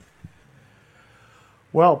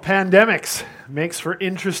Well, pandemics makes for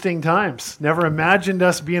interesting times. Never imagined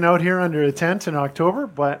us being out here under a tent in October,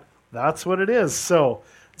 but that's what it is. So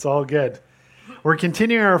it's all good. We're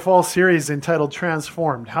continuing our fall series entitled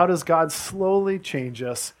Transformed. How does God slowly change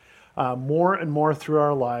us more and more through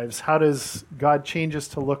our lives? How does God change us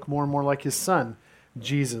to look more and more like his son,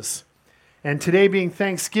 Jesus? And today being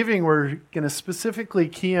Thanksgiving, we're going to specifically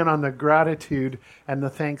key in on the gratitude and the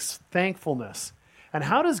thankfulness. And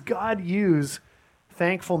how does God use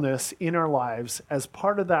thankfulness in our lives as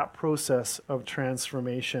part of that process of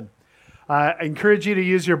transformation? I encourage you to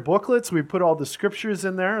use your booklets. We put all the scriptures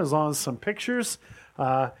in there as well as some pictures.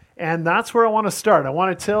 And that's where I want to start. I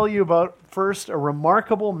want to tell you about first a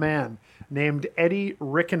remarkable man named Eddie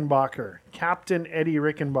Rickenbacker, Captain Eddie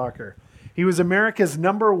Rickenbacker. He was America's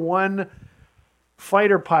 #1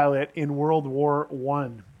 fighter pilot in World War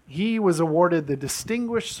I. He was awarded the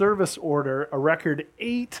Distinguished Service Order a record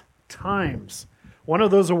 8 times. One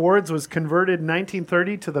of those awards was converted in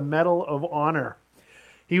 1930 to the Medal of Honor.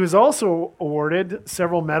 He was also awarded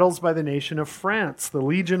several medals by the nation of France, the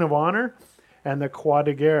Legion of Honor and the Croix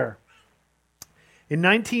de Guerre. In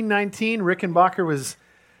 1919, Rickenbacker was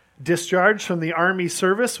discharged from the Army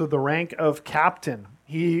service with the rank of captain.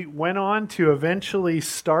 He went on to eventually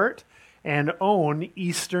start and own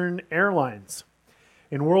Eastern Airlines.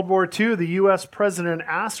 In World War II, the U.S. president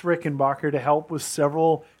asked Rickenbacker to help with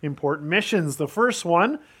several important missions. The first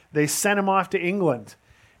one, they sent him off to England,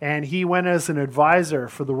 and he went as an advisor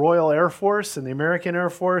for the Royal Air Force and the American Air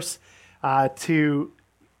Force to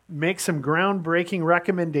make some groundbreaking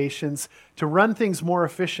recommendations to run things more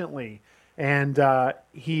efficiently, and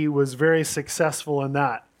he was very successful in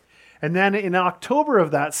that. And then in October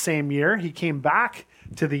of that same year, he came back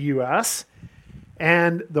to the U.S.,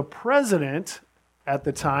 and the president at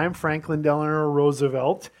the time, Franklin Delano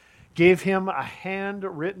Roosevelt, gave him a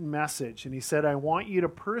handwritten message. And he said, I want you to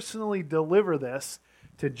personally deliver this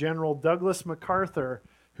to General Douglas MacArthur,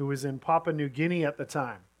 who was in Papua New Guinea at the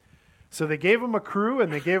time. So they gave him a crew,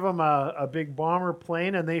 and they gave him a big bomber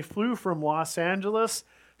plane, and they flew from Los Angeles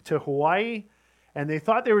to Hawaii. And they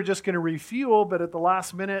thought they were just going to refuel, but at the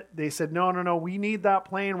last minute, they said, no, we need that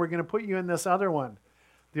plane. We're going to put you in this other one.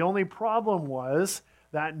 The only problem was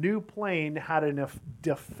that new plane had a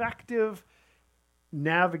defective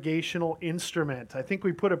navigational instrument. I think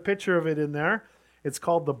we put a picture of it in there. It's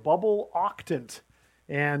called the Bubble Octant.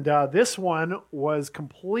 And this one was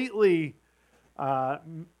completely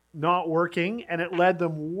not working, and it led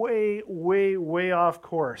them way off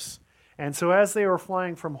course. And so as they were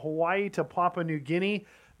flying from Hawaii to Papua New Guinea,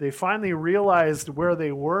 they finally realized where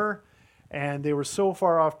they were, and they were so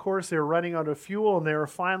far off course, they were running out of fuel, and they were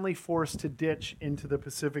finally forced to ditch into the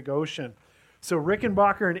Pacific Ocean. So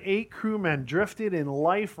Rickenbacker and 8 crewmen drifted in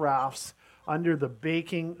life rafts under the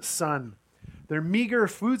baking sun. Their meager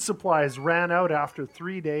food supplies ran out after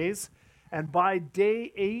 3 days, and by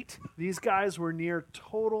day 8, these guys were near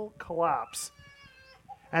total collapse.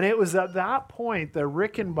 And it was at that point that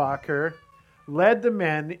Rickenbacker led the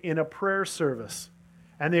men in a prayer service,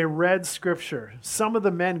 and they read scripture. Some of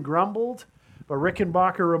the men grumbled, but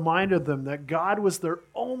Rickenbacker reminded them that God was their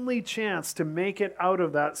only chance to make it out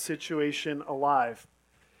of that situation alive.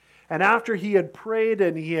 And after he had prayed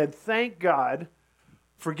and he had thanked God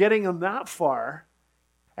for getting them that far,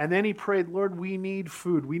 and then he prayed, Lord, we need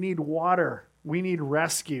food, we need water, we need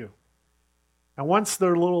rescue. And once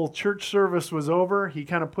their little church service was over, he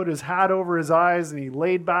kind of put his hat over his eyes and he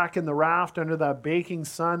laid back in the raft under that baking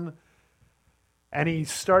sun, and he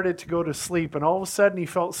started to go to sleep. And all of a sudden he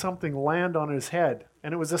felt something land on his head.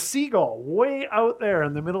 And it was a seagull way out there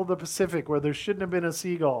in the middle of the Pacific where there shouldn't have been a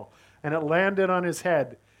seagull. And it landed on his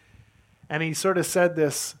head. And he sort of said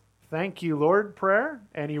this, "Thank you, Lord," prayer.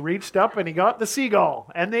 And he reached up and he got the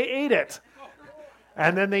seagull, and they ate it.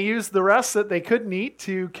 And then they used the rest that they couldn't eat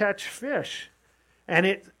to catch fish. And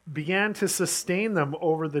it began to sustain them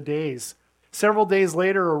over the days. Several days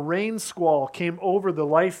later, a rain squall came over the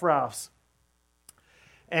life rafts.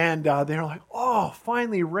 And they were like, oh,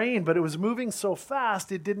 finally rain. But it was moving so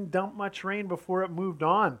fast, it didn't dump much rain before it moved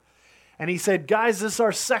on. And he said, guys, this is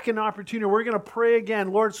our second opportunity. We're going to pray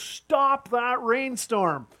again. Lord, stop that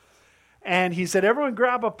rainstorm. And he said, everyone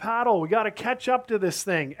grab a paddle. We got to catch up to this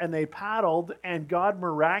thing. And they paddled, and God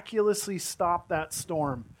miraculously stopped that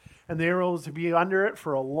storm. And they were able to be under it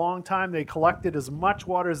for a long time. They collected as much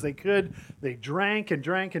water as they could. They drank and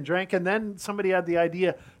drank and drank. And then somebody had the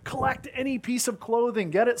idea, collect any piece of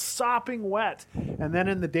clothing, get it sopping wet. And then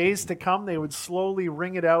in the days to come, they would slowly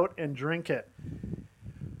wring it out and drink it.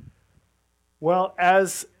 Well,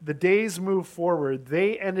 as the days moved forward,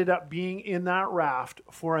 they ended up being in that raft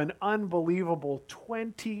for an unbelievable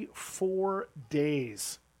 24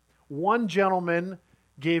 days. One gentleman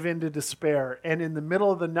gave in to despair, and in the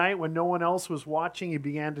middle of the night when no one else was watching, he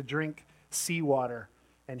began to drink seawater,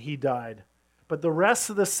 and he died. But the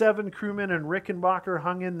rest of the 7 crewmen and Rickenbacker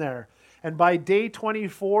hung in there. And by day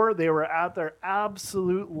 24, they were at their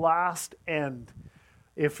absolute last end.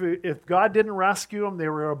 If God didn't rescue them, they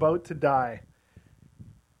were about to die.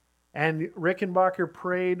 And Rickenbacker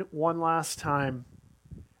prayed one last time,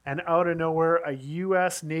 and out of nowhere, a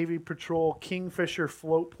U.S. Navy patrol Kingfisher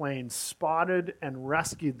float plane spotted and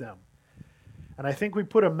rescued them. And I think we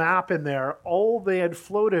put a map in there. They had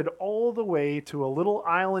floated all the way to a little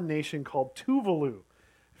island nation called Tuvalu.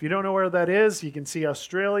 If you don't know where that is, you can see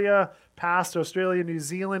Australia, past Australia, New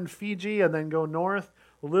Zealand, Fiji, and then go north,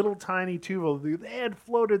 little tiny Tuvalu. They had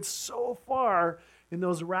floated so far in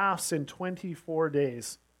those rafts in 24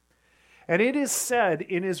 days. And it is said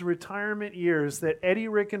in his retirement years that Eddie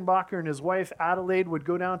Rickenbacker and his wife Adelaide would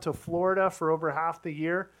go down to Florida for over half the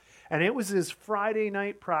year, and it was his Friday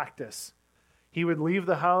night practice. He would leave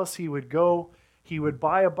the house, he would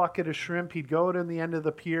buy a bucket of shrimp, he'd go to the end of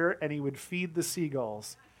the pier, and he would feed the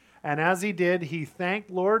seagulls. And as he did, he thanked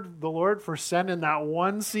the Lord for sending that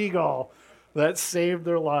one seagull that saved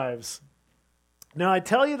their lives. Now, I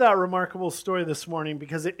tell you that remarkable story this morning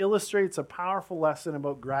because it illustrates a powerful lesson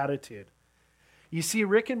about gratitude. You see,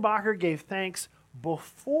 Rickenbacker gave thanks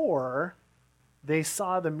before they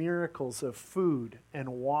saw the miracles of food and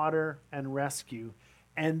water and rescue.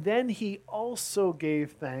 And then he also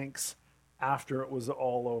gave thanks after it was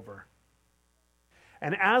all over.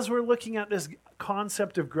 And as we're looking at this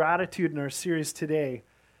concept of gratitude in our series today,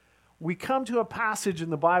 we come to a passage in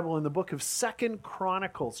the Bible in the book of 2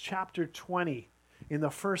 Chronicles, chapter 20, in the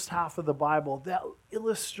first half of the Bible, that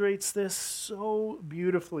illustrates this so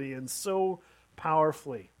beautifully and so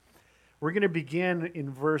powerfully. We're going to begin in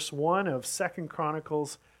verse 1 of 2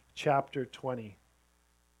 Chronicles, chapter 20.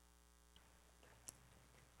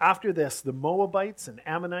 After this, the Moabites and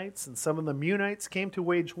Ammonites and some of the Meunites came to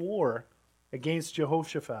wage war against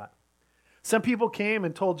Jehoshaphat. Some people came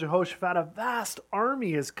and told Jehoshaphat, a vast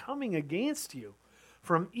army is coming against you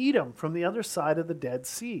from Edom, from the other side of the Dead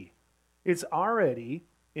Sea. It's already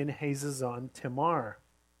in Hazazon Tamar.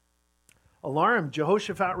 Alarmed,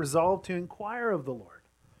 Jehoshaphat resolved to inquire of the Lord,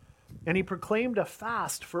 and he proclaimed a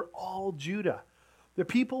fast for all Judah. The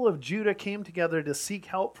people of Judah came together to seek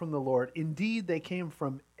help from the Lord. Indeed, they came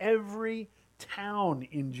from every town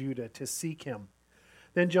in Judah to seek him.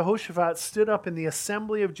 Then Jehoshaphat stood up in the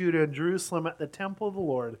assembly of Judah in Jerusalem at the temple of the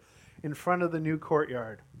Lord in front of the new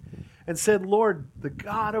courtyard and said, Lord, the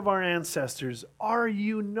God of our ancestors, are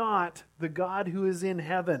you not the God who is in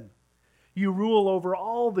heaven? You rule over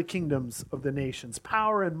all the kingdoms of the nations.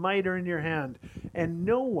 Power and might are in your hand, and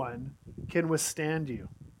no one can withstand you.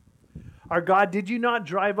 Our God, did you not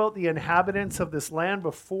drive out the inhabitants of this land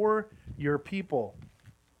before your people,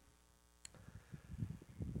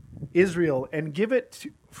 Israel, and give it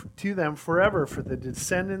to them forever for the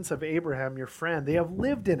descendants of Abraham, your friend? They have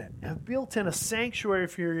lived in it, have built in a sanctuary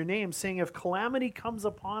for your name, saying, if calamity comes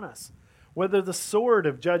upon us, whether the sword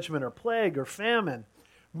of judgment or plague or famine,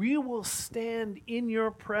 we will stand in your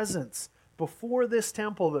presence before this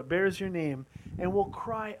temple that bears your name and will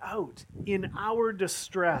cry out in our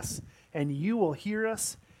distress, and you will hear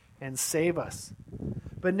us and save us.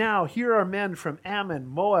 But now here are men from Ammon,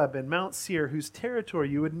 Moab, and Mount Seir, whose territory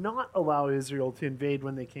you would not allow Israel to invade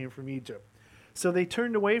when they came from Egypt. So they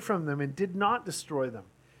turned away from them and did not destroy them.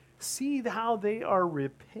 See how they are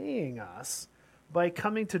repaying us by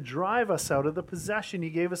coming to drive us out of the possession you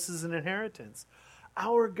gave us as an inheritance.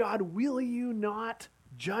 Our God, will you not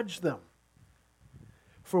judge them?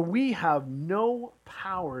 For we have no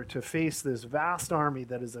power to face this vast army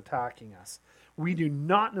that is attacking us. We do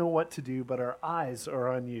not know what to do, but our eyes are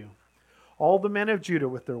on you. All the men of Judah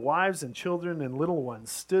with their wives and children and little ones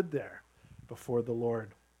stood there before the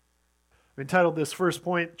Lord. I've entitled this first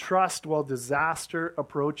point, Trust While Disaster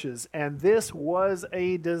Approaches. And this was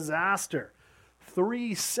a disaster.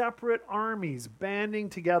 3 separate armies banding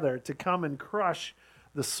together to come and crush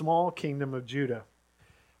the small kingdom of Judah.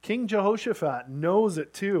 King Jehoshaphat knows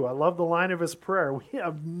it too. I love the line of his prayer. We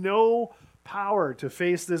have no power to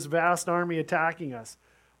face this vast army attacking us.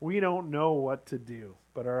 We don't know what to do,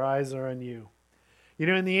 but our eyes are on you. You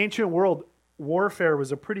know, in the ancient world, warfare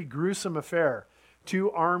was a pretty gruesome affair.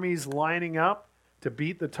 2 armies lining up to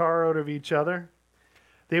beat the tar out of each other.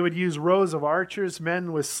 They would use rows of archers,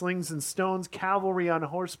 men with slings and stones, cavalry on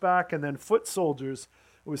horseback, and then foot soldiers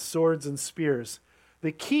with swords and spears.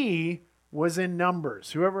 The key was in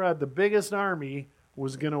numbers. Whoever had the biggest army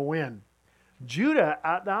was going to win. Judah,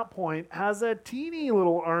 at that point, has a teeny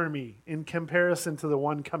little army in comparison to the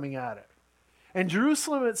one coming at it. And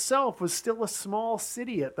Jerusalem itself was still a small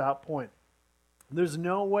city at that point. There's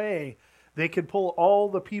no way they could pull all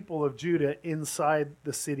the people of Judah inside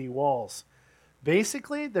the city walls.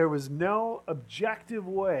 Basically, there was no objective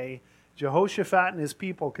way Jehoshaphat and his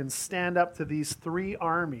people can stand up to these three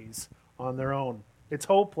armies on their own. It's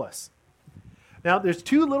hopeless. Now, there's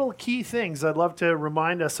two little key things I'd love to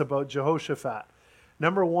remind us about Jehoshaphat.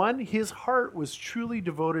 Number one, his heart was truly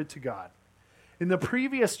devoted to God. In the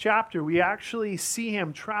previous chapter, we actually see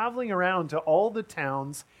him traveling around to all the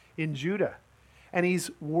towns in Judah. And he's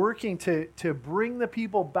working to bring the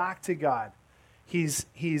people back to God.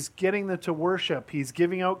 He's getting them to worship. He's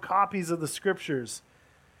giving out copies of the scriptures.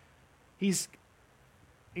 He's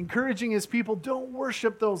encouraging his people, don't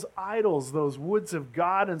worship those idols, those woods of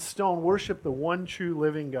God and stone. Worship the one true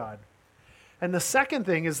living God. And the second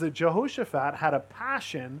thing is that Jehoshaphat had a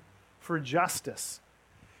passion for justice.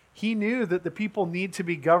 He knew that the people need to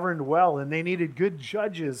be governed well and they needed good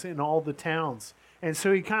judges in all the towns. And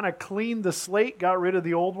so he kind of cleaned the slate, got rid of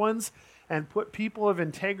the old ones, and put people of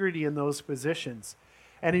integrity in those positions.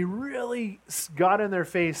 And he really got in their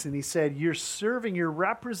face and he said, you're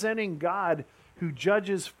representing God who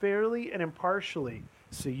judges fairly and impartially.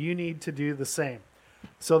 So you need to do the same.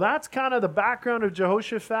 So that's kind of the background of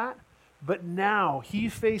Jehoshaphat. But now he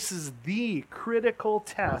faces the critical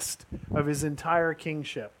test of his entire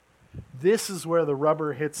kingship. This is where the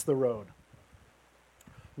rubber hits the road.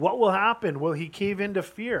 What will happen? Will he cave into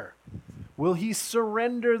fear? Will he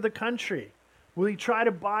surrender the country? Will he try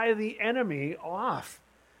to buy the enemy off?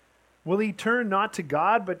 Will he turn not to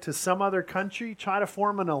God, but to some other country, try to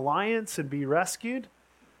form an alliance and be rescued?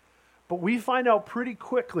 But we find out pretty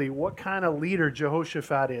quickly what kind of leader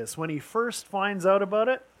Jehoshaphat is. When he first finds out about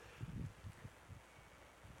it,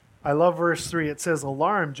 I love verse 3. It says,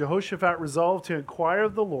 alarmed, Jehoshaphat resolved to inquire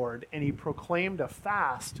of the Lord, and he proclaimed a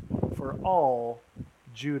fast for all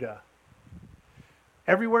Judah.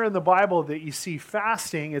 Everywhere in the Bible that you see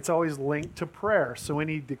fasting, it's always linked to prayer. So when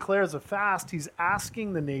he declares a fast, he's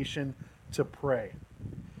asking the nation to pray.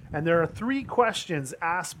 And there are three questions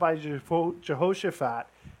asked by Jehoshaphat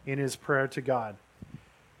in his prayer to God.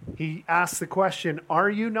 He asks the question, are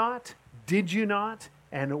you not? Did you not?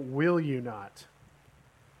 And will you not?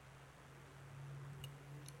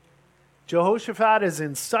 Jehoshaphat is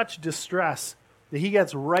in such distress that he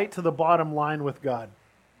gets right to the bottom line with God.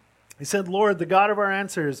 He said, Lord, the God of our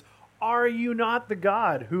answers, are you not the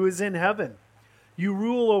God who is in heaven? You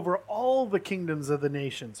rule over all the kingdoms of the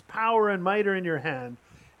nations. Power and might are in your hand,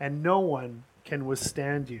 and no one can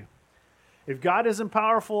withstand you. If God isn't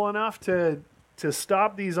powerful enough to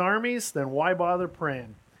stop these armies, then why bother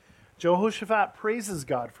praying? Jehoshaphat praises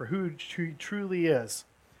God for who he truly is.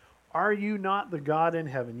 Are you not the God in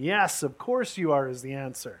heaven? Yes, of course you are, is the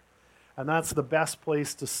answer. And that's the best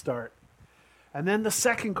place to start. And then the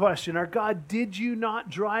second question, our God, did you not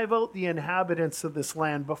drive out the inhabitants of this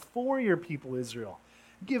land before your people Israel?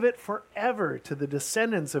 Give it forever to the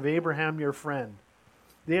descendants of Abraham your friend.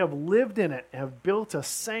 They have lived in it and have built a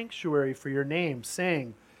sanctuary for your name,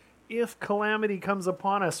 saying, if calamity comes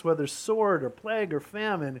upon us, whether sword or plague or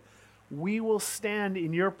famine, we will stand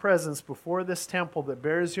in your presence before this temple that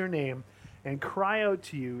bears your name and cry out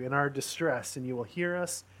to you in our distress, and you will hear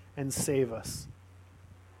us and save us.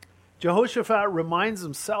 Jehoshaphat reminds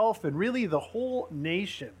himself and really the whole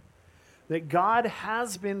nation that God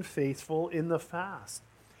has been faithful in the past.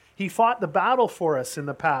 He fought the battle for us in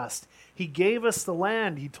the past. He gave us the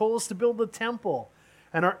land. He told us to build the temple.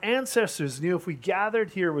 And our ancestors knew if we gathered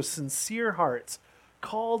here with sincere hearts,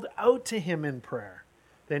 called out to him in prayer,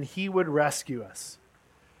 then he would rescue us.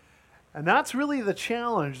 And that's really the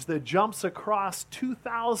challenge that jumps across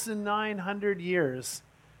 2,900 years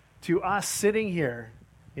to us sitting here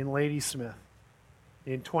in Ladysmith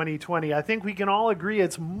in 2020. I think we can all agree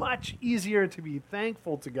it's much easier to be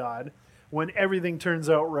thankful to God when everything turns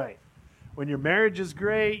out right. When your marriage is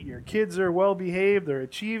great, your kids are well behaved, they're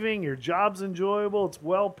achieving, your job's enjoyable, it's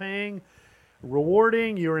well paying,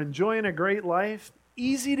 rewarding, you're enjoying a great life.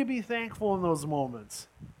 Easy to be thankful in those moments.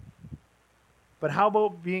 But how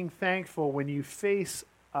about being thankful when you face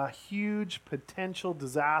a huge potential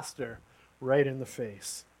disaster right in the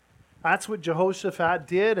face? That's what Jehoshaphat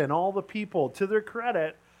did, and all the people, to their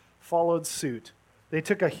credit, followed suit. They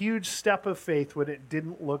took a huge step of faith when it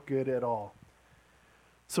didn't look good at all.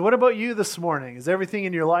 So what about you this morning? Is everything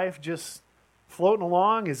in your life just floating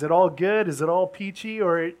along? Is it all good? Is it all peachy?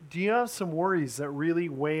 Or do you have some worries that really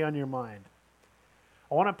weigh on your mind?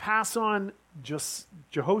 I want to pass on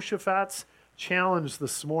Jehoshaphat's challenge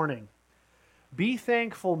this morning. Be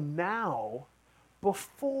thankful now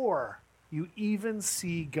before you even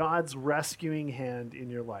see God's rescuing hand in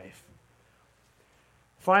your life.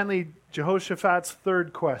 Finally, Jehoshaphat's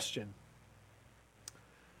third question.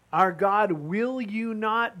 Our God, will you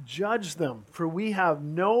not judge them? For we have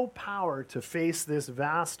no power to face this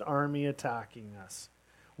vast army attacking us.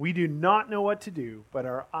 We do not know what to do, but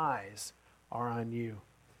our eyes are on you.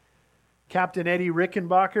 Captain Eddie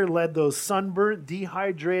Rickenbacker led those sunburnt,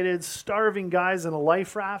 dehydrated, starving guys in a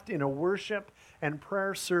life raft in a worship and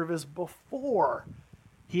prayer service before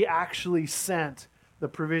he actually sent the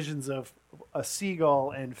provisions of a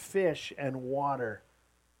seagull and fish and water.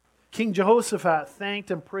 King Jehoshaphat thanked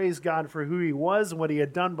and praised God for who he was and what he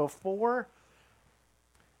had done before.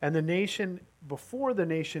 And before the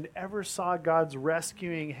nation ever saw God's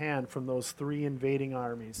rescuing hand from those three invading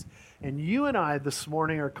armies. And you and I this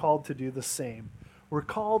morning are called to do the same. We're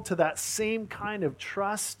called to that same kind of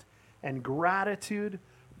trust and gratitude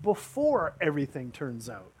before everything turns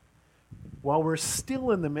out, while we're still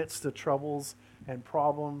in the midst of troubles and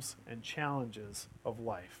problems and challenges of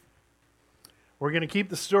life. We're going to keep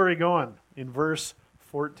the story going in verse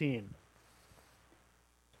 14.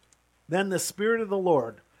 Then the Spirit of the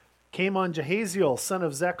Lord came on Jahaziel, son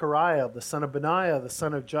of Zechariah, the son of Benaiah, the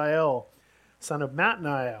son of Jael, son of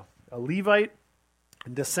Mattaniah, a Levite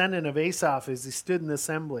and descendant of Asaph, as he stood in the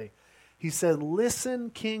assembly. He said, "Listen,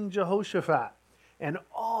 King Jehoshaphat, and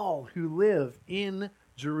all who live in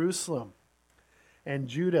Jerusalem and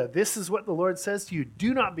Judah. This is what the Lord says to you.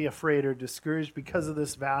 Do not be afraid or discouraged because of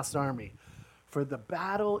this vast army, for the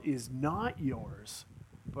battle is not yours,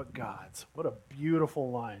 but God's." What a beautiful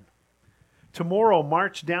line. "Tomorrow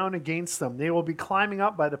march down against them. They will be climbing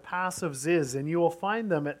up by the pass of Ziz, and you will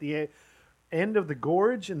find them at the end of the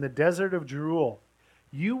gorge in the desert of Jeruel.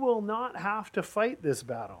 You will not have to fight this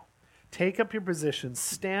battle. Take up your position,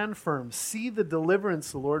 stand firm, see the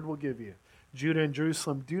deliverance the Lord will give you. Judah and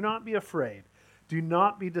Jerusalem, do not be afraid. Do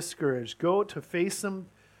not be discouraged. Go to face them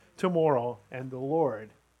tomorrow, and the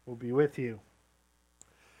Lord will be with you."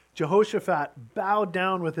 Jehoshaphat bowed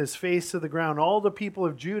down with his face to the ground. All the people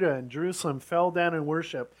of Judah and Jerusalem fell down in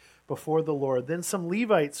worship before the Lord. Then some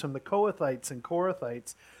Levites from the Kohathites and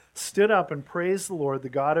Korathites stood up and praised the Lord, the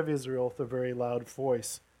God of Israel, with a very loud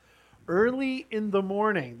voice. Early in the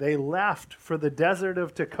morning, they left for the desert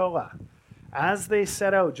of Tekoa. As they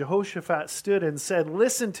set out, Jehoshaphat stood and said,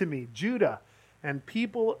 "Listen to me, Judah and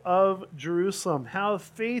people of Jerusalem. Have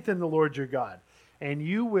faith in the Lord your God, and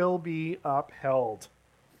you will be upheld.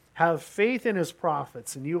 Have faith in his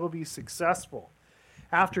prophets, and you will be successful."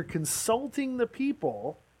 After consulting the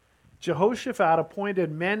people, Jehoshaphat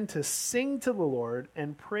appointed men to sing to the Lord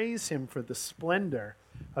and praise him for the splendor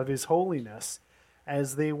of his holiness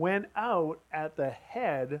as they went out at the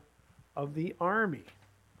head of the army,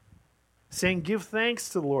 saying, "Give thanks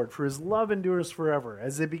to the Lord, for his love endures forever."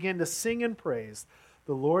 As they began to sing and praise,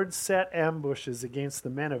 the Lord set ambushes against the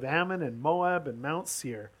men of Ammon and Moab and Mount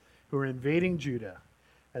Seir, who were invading Judah,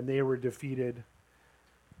 and they were defeated.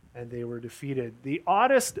 The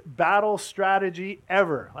oddest battle strategy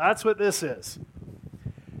ever. That's what this is.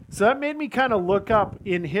 So that made me kind of look up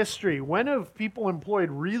in history. When have people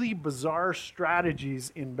employed really bizarre strategies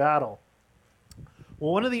in battle?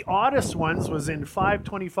 Well, one of the oddest ones was in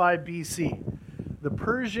 525 BC. The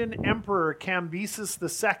Persian Emperor Cambyses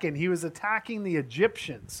II, he was attacking the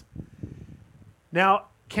Egyptians. Now,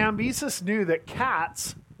 Cambyses knew that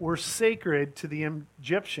cats were sacred to the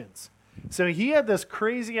Egyptians. So he had this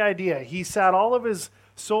crazy idea. He sat all of his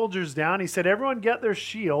soldiers down. He said, "Everyone get their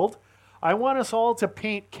shield. I want us all to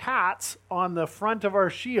paint cats on the front of our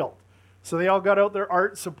shield." So they all got out their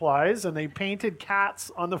art supplies and they painted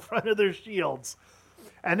cats on the front of their shields.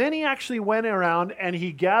 And then he actually went around and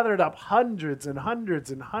he gathered up hundreds and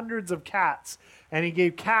hundreds and hundreds of cats. And he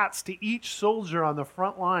gave cats to each soldier on the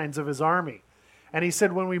front lines of his army. And he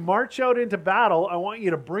said, "When we march out into battle, I want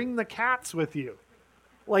you to bring the cats with you."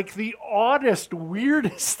 Like the oddest,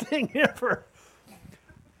 weirdest thing ever.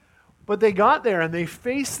 But they got there and they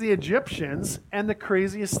faced the Egyptians, and the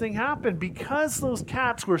craziest thing happened. Because those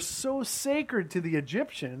cats were so sacred to the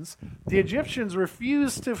Egyptians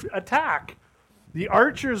refused to attack. The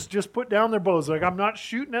archers just put down their bows. Like, "I'm not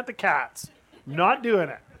shooting at the cats. I'm not doing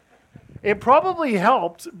it." It probably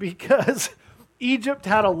helped because Egypt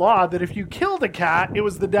had a law that if you killed a cat, it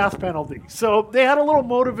was the death penalty. So they had a little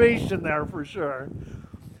motivation there for sure.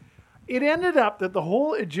 It ended up that the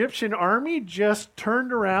whole Egyptian army just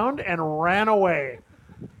turned around and ran away.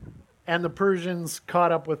 And the Persians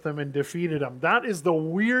caught up with them and defeated them. That is the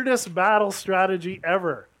weirdest battle strategy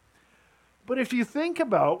ever. But if you think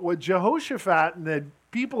about what Jehoshaphat and the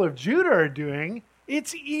people of Judah are doing,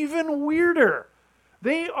 it's even weirder.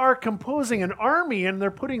 They are composing an army and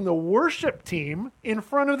they're putting the worship team in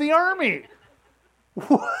front of the army.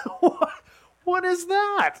 What is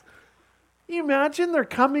that? You imagine they're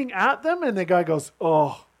coming at them and the guy goes,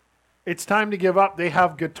 "Oh, it's time to give up. They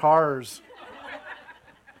have guitars."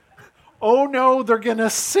 "Oh no, they're going to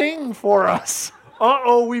sing for us.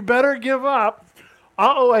 Uh-oh, we better give up.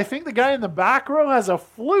 Uh-oh, I think the guy in the back row has a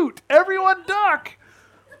flute. Everyone duck."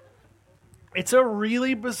 It's a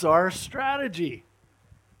really bizarre strategy.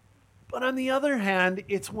 But on the other hand,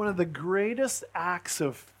 it's one of the greatest acts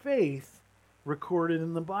of faith recorded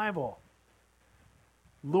in the Bible.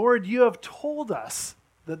 Lord, you have told us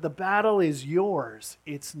that the battle is yours.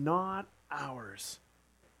 It's not ours.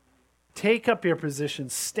 Take up your position,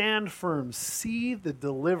 stand firm, see the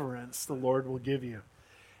deliverance the Lord will give you.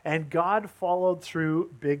 And God followed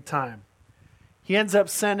through big time. He ends up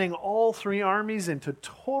sending all three armies into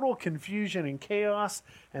total confusion and chaos,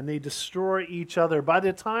 and they destroy each other. By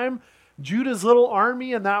the time Judah's little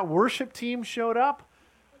army and that worship team showed up,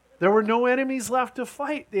 there were no enemies left to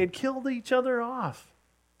fight. They had killed each other off.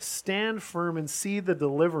 Stand firm and see the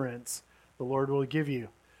deliverance the Lord will give you.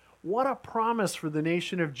 What a promise for the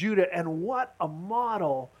nation of Judah, and what a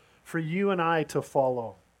model for you and I to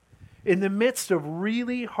follow. In the midst of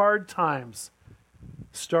really hard times,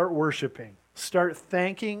 start worshiping. Start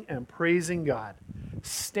thanking and praising God.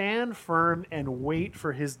 Stand firm and wait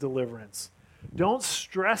for his deliverance. Don't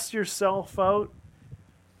stress yourself out.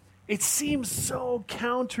 It seems so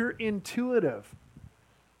counterintuitive.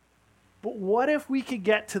 But what if we could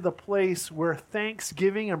get to the place where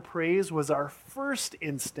thanksgiving and praise was our first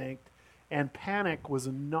instinct and panic was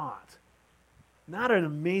not? Not an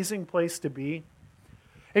amazing place to be?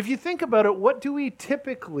 If you think about it, what do we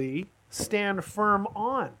typically stand firm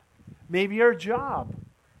on? Maybe our job.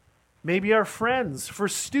 Maybe our friends. For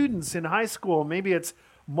students in high school, maybe it's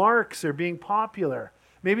marks or being popular.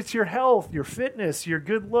 Maybe it's your health, your fitness, your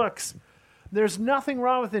good looks. There's nothing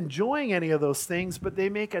wrong with enjoying any of those things, but they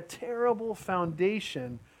make a terrible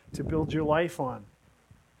foundation to build your life on.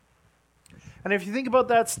 And if you think about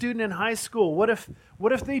that student in high school, what if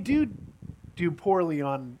they do poorly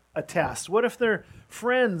on a test? What if their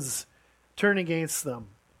friends turn against them?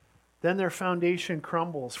 Then their foundation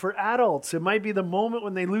crumbles. For adults, it might be the moment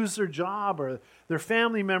when they lose their job, or their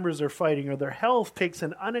family members are fighting, or their health takes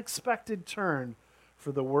an unexpected turn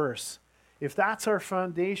for the worse. If that's our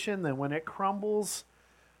foundation, then when it crumbles,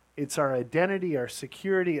 it's our identity, our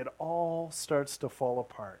security, it all starts to fall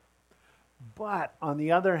apart. But on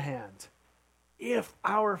the other hand, if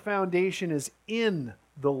our foundation is in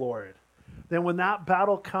the Lord, then when that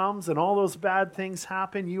battle comes and all those bad things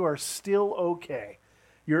happen, you are still okay.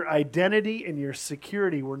 Your identity and your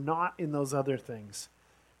security were not in those other things.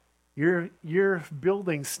 Your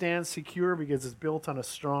building stands secure because it's built on a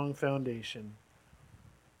strong foundation.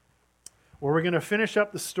 Well, we're going to finish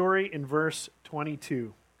up the story in verse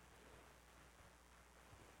 22.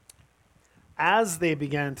 As they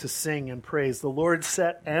began to sing and praise, the Lord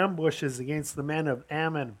set ambushes against the men of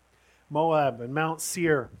Ammon, Moab, and Mount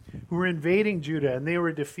Seir, who were invading Judah, and they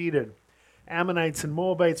were defeated. Ammonites and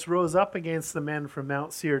Moabites rose up against the men from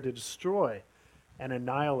Mount Seir to destroy and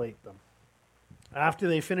annihilate them. After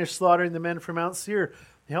they finished slaughtering the men from Mount Seir,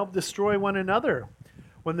 they helped destroy one another.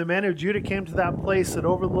 When the men of Judah came to that place that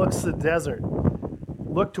overlooks the desert,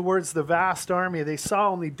 looked towards the vast army, they saw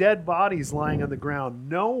only dead bodies lying on the ground.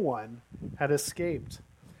 No one had escaped.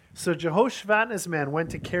 So Jehoshaphat and his men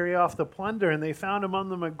went to carry off the plunder, and they found among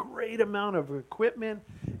them a great amount of equipment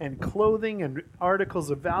and clothing and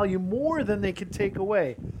articles of value, more than they could take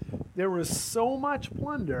away. There was so much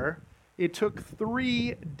plunder, it took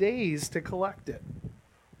 3 days to collect it.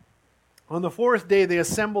 On the 4th day, they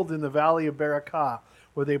assembled in the valley of Berakah,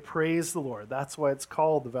 where they praised the Lord. That's why it's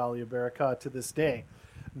called the Valley of Berakah to this day.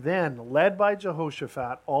 Then, led by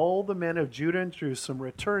Jehoshaphat, all the men of Judah and Jerusalem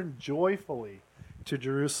returned joyfully to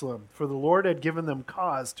Jerusalem, for the Lord had given them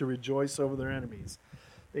cause to rejoice over their enemies.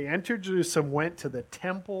 They entered Jerusalem, went to the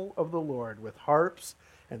temple of the Lord with harps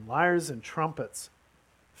and lyres and trumpets.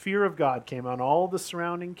 Fear of God came on all the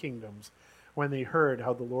surrounding kingdoms when they heard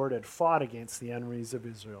how the Lord had fought against the enemies of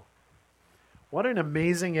Israel. What an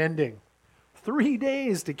amazing ending. 3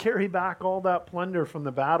 days to carry back all that plunder from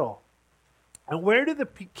the battle. And where did the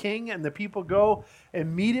king and the people go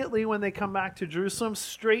immediately when they come back to Jerusalem?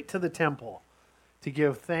 Straight to the temple to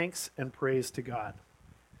give thanks and praise to God.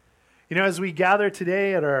 You know, as we gather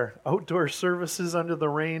today at our outdoor services under the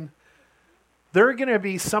rain, there are going to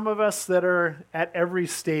be some of us that are at every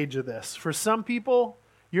stage of this. For some people,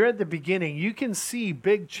 You're at the beginning. You can see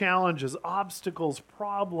big challenges, obstacles,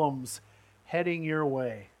 problems heading your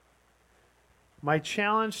way. My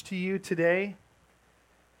challenge to you today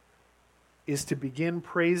is to begin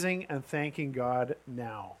praising and thanking God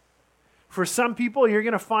now. For some people, you're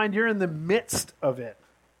going to find you're in the midst of it.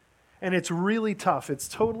 And it's really tough. It's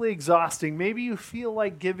totally exhausting. Maybe you feel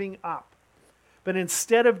like giving up. But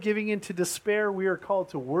instead of giving into despair, we are called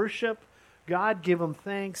to worship God, give Him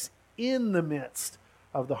thanks in the midst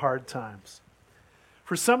of the hard times.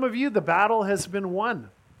 For some of you, the battle has been won.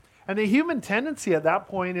 And the human tendency at that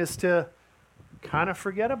point is to kind of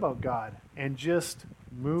forget about God and just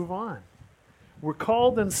move on. We're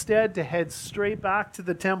called instead to head straight back to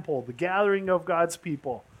the temple, the gathering of God's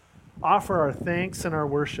people, offer our thanks and our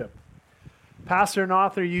worship. Pastor and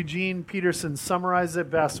author Eugene Peterson summarized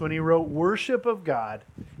it best when he wrote, "Worship of God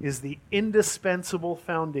is the indispensable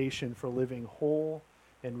foundation for living whole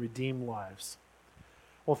and redeemed lives."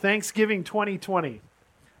 Well, Thanksgiving 2020.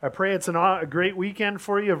 I pray it's a great weekend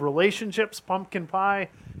for you of relationships, pumpkin pie,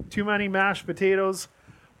 too many mashed potatoes.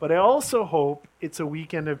 But I also hope it's a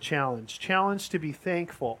weekend of challenge to be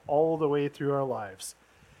thankful all the way through our lives.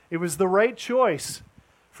 It was the right choice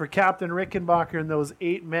for Captain Rickenbacker and those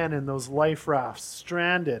 8 men in those life rafts,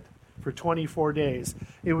 stranded for 24 days.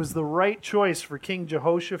 It was the right choice for King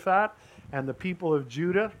Jehoshaphat and the people of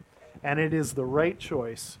Judah, and it is the right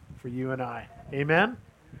choice for you and I. Amen?